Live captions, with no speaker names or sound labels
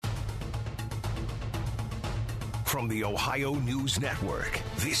From the Ohio News Network,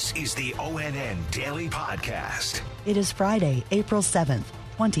 this is the ONN Daily Podcast. It is Friday, April 7th,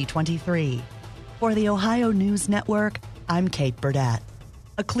 2023. For the Ohio News Network, I'm Kate Burdett.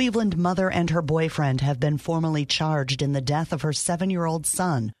 A Cleveland mother and her boyfriend have been formally charged in the death of her 7-year-old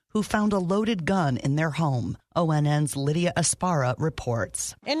son, who found a loaded gun in their home. ONN's Lydia Aspara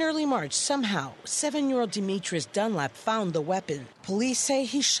reports. In early March, somehow, 7-year-old Demetrius Dunlap found the weapon. Police say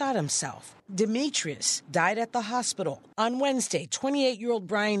he shot himself. Demetrius died at the hospital. On Wednesday, 28-year-old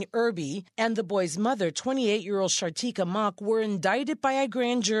Brian Irby and the boy's mother, 28-year-old Shartika Mock, were indicted by a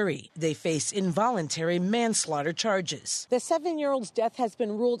grand jury. They face involuntary manslaughter charges. The 7-year-old's death has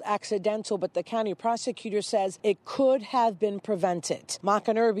been ruled accidental, but the county prosecutor says it could have been prevented. Mock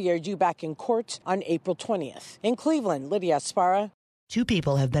and Irby are due back in court on April 20th. In Cleveland, Lydia Aspara. 2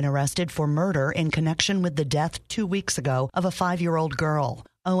 people have been arrested for murder in connection with the death 2 weeks ago of a 5-year-old girl.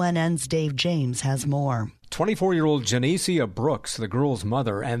 ONN's Dave James has more. 24-year-old Janicia Brooks, the girl's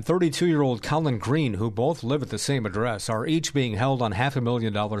mother, and 32-year-old Colin Green, who both live at the same address, are each being held on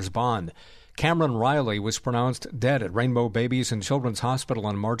 $500,000 bond. Cameron Riley was pronounced dead at Rainbow Babies and Children's Hospital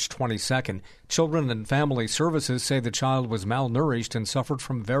on March 22nd. Children and Family Services say the child was malnourished and suffered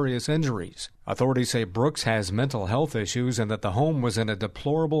from various injuries. Authorities say Brooks has mental health issues and that the home was in a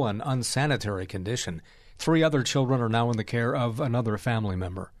deplorable and unsanitary condition. 3 other children are now in the care of another family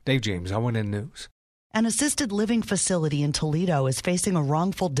member. Dave James, ONN News. An assisted living facility in Toledo is facing a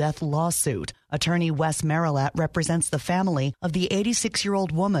wrongful death lawsuit. Attorney Wes Marilat represents the family of the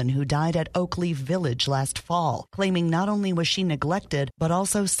 86-year-old woman who died at Oakleaf Village last fall, claiming not only was she neglected, but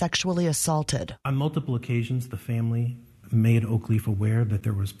also sexually assaulted. On multiple occasions, the family made Oakleaf aware that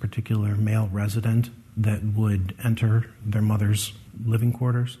there was a particular male resident that would enter their mother's living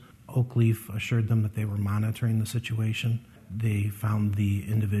quarters. Oakleaf assured them that they were monitoring the situation. They found the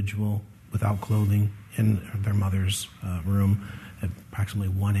individual without clothing in their mother's room at approximately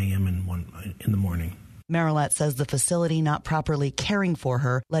 1 a.m. in the morning. Marilat says the facility not properly caring for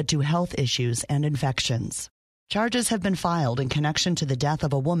her led to health issues and infections. Charges have been filed in connection to the death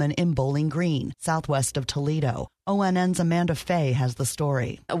of a woman in Bowling Green, southwest of Toledo. ONN's Amanda Fay has the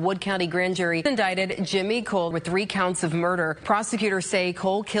story. A Wood County grand jury indicted Jimmy Cole with 3 counts of murder. Prosecutors say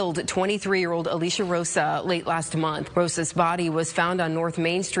Cole killed 23-year-old Alicia Rosa late last month. Rosa's body was found on North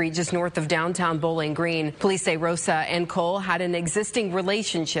Main Street, just north of downtown Bowling Green. Police say Rosa and Cole had an existing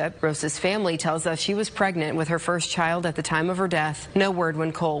relationship. Rosa's family tells us she was pregnant with her first child at the time of her death. No word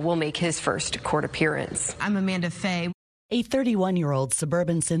when Cole will make his first court appearance. I'm Amanda Fay. A 31-year-old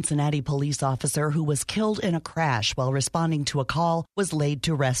suburban Cincinnati police officer who was killed in a crash while responding to a call was laid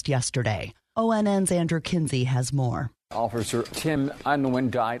to rest yesterday. ONN's Andrew Kinsey has more. Officer Tim Unwin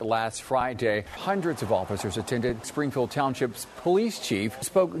died last Friday. Hundreds of officers attended. Springfield Township's police chief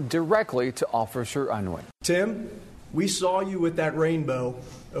spoke directly to Officer Unwin. Tim, we saw you with that rainbow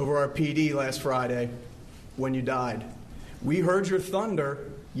over our PD last Friday when you died. We heard your thunder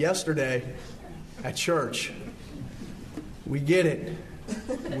yesterday at church. We get it.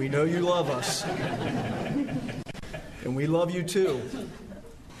 We know you love us. And we love you too.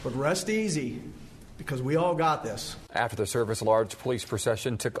 But rest easy, because we all got this. After the service, a large police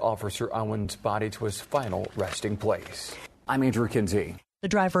procession took Officer Unwin's body to his final resting place. I'm Andrew Kinsey. The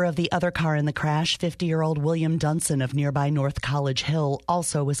driver of the other car in the crash, 50-year-old William Dunson of nearby North College Hill,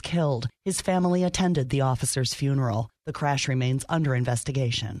 also was killed. His family attended the officer's funeral. The crash remains under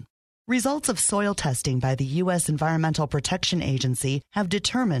investigation. Results of soil testing by the U.S. Environmental Protection Agency have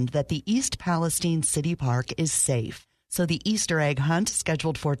determined that the East Palestine City Park is safe, so the Easter egg hunt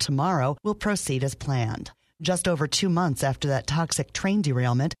scheduled for tomorrow will proceed as planned. Just over 2 months after that toxic train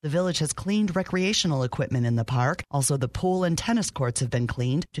derailment, the village has cleaned recreational equipment in the park. Also, the pool and tennis courts have been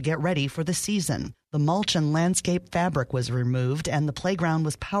cleaned to get ready for the season. The mulch and landscape fabric was removed, and the playground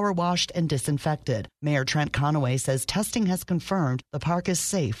was power washed and disinfected. Mayor Trent Conaway says testing has confirmed the park is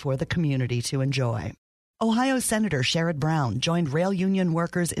safe for the community to enjoy. Ohio Senator Sherrod Brown joined rail union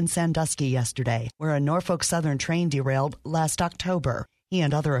workers in Sandusky yesterday, where a Norfolk Southern train derailed last October. He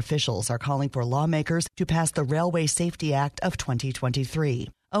and other officials are calling for lawmakers to pass the Railway Safety Act of 2023.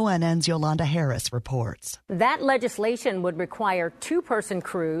 ONN's Yolanda Harris reports. That legislation would require 2-person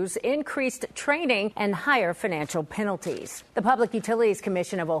crews, increased training, and higher financial penalties. The Public Utilities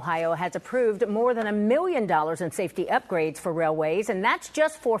Commission of Ohio has approved more than $1 million in safety upgrades for railways, and that's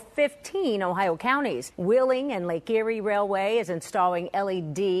just for 15 Ohio counties. Wheeling and Lake Erie Railway is installing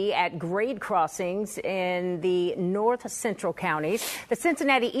LED at grade crossings in the north central counties. The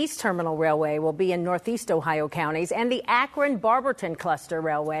Cincinnati East Terminal Railway will be in northeast Ohio counties, and the Akron-Barberton Cluster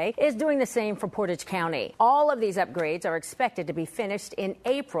Railway is doing the same for Portage County. All of these upgrades are expected to be finished in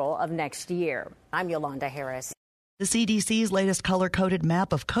April of next year. I'm Yolanda Harris. The CDC's latest color-coded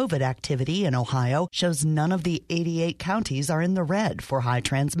map of COVID activity in Ohio shows none of the 88 counties are in the red for high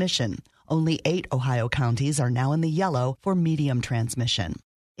transmission. Only 8 Ohio counties are now in the yellow for medium transmission.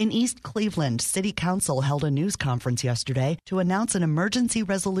 In East Cleveland, City Council held a news conference yesterday to announce an emergency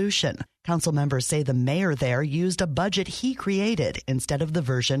resolution. Council members say the mayor there used a budget he created instead of the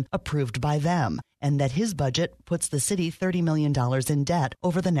version approved by them, and that his budget puts the city $30 million in debt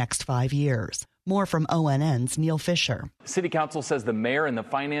over the next 5 years. More from ONN's Neil Fisher. City Council says the mayor and the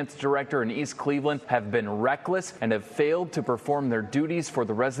finance director in East Cleveland have been reckless and have failed to perform their duties for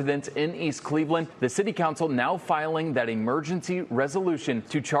the residents in East Cleveland. The City Council now filing that emergency resolution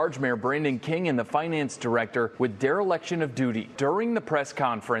to charge Mayor Brandon King and the finance director with dereliction of duty. During the press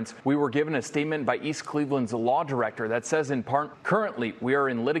conference, we were given a statement by East Cleveland's law director that says in part, currently we are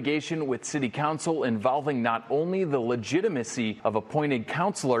in litigation with City Council involving not only the legitimacy of appointed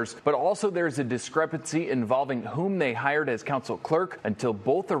councilors, but also there's a discrepancy involving whom they hired as council clerk. Until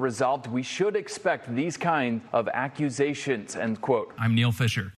both are resolved, we should expect these kind of accusations, end quote. I'm Neil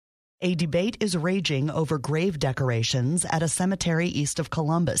Fisher. A debate is raging over grave decorations at a cemetery east of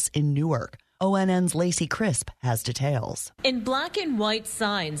Columbus in Newark. ONN's Lacey Crisp has details. In black and white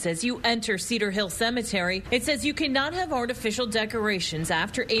signs as you enter Cedar Hill Cemetery, it says you cannot have artificial decorations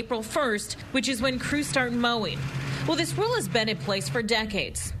after April 1st, which is when crews start mowing. Well, this rule has been in place for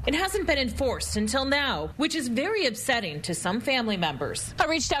decades. It hasn't been enforced until now, which is very upsetting to some family members. I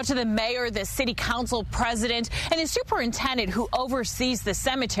reached out to the mayor, the city council president, and the superintendent who oversees the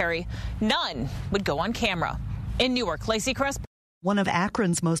cemetery. None would go on camera. In Newark, Lacey Crisp. One of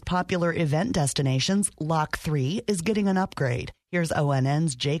Akron's most popular event destinations, Lock 3, is getting an upgrade. Here's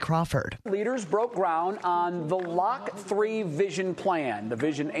ONN's Jay Crawford. Leaders broke ground on the Lock 3 Vision Plan. The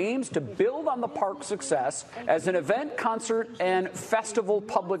vision aims to build on the park's success as an event, concert, and festival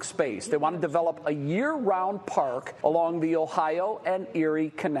public space. They want to develop a year-round park along the Ohio and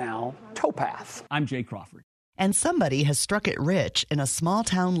Erie Canal towpath. I'm Jay Crawford. And somebody has struck it rich in a small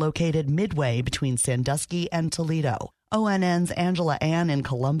town located midway between Sandusky and Toledo. ONN's Angela Ann in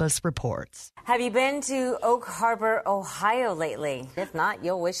Columbus reports. Have you been to Oak Harbor, Ohio lately? If not,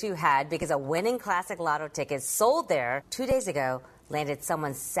 you'll wish you had, because a winning Classic Lotto ticket sold there 2 days ago landed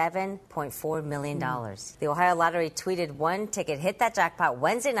someone $7.4 million. The Ohio Lottery tweeted one ticket hit that jackpot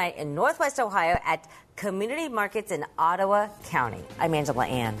Wednesday night in Northwest Ohio at community markets in Ottawa County. I'm Angela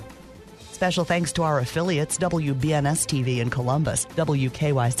Ann. Special thanks to our affiliates, WBNS-TV in Columbus,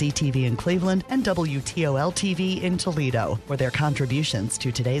 WKYC-TV in Cleveland, and WTOL-TV in Toledo for their contributions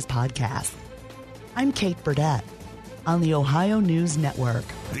to today's podcast. I'm Kate Burdett on the Ohio News Network.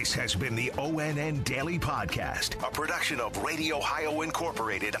 This has been the ONN Daily Podcast, a production of Radio Ohio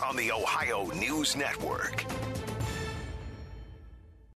Incorporated on the Ohio News Network.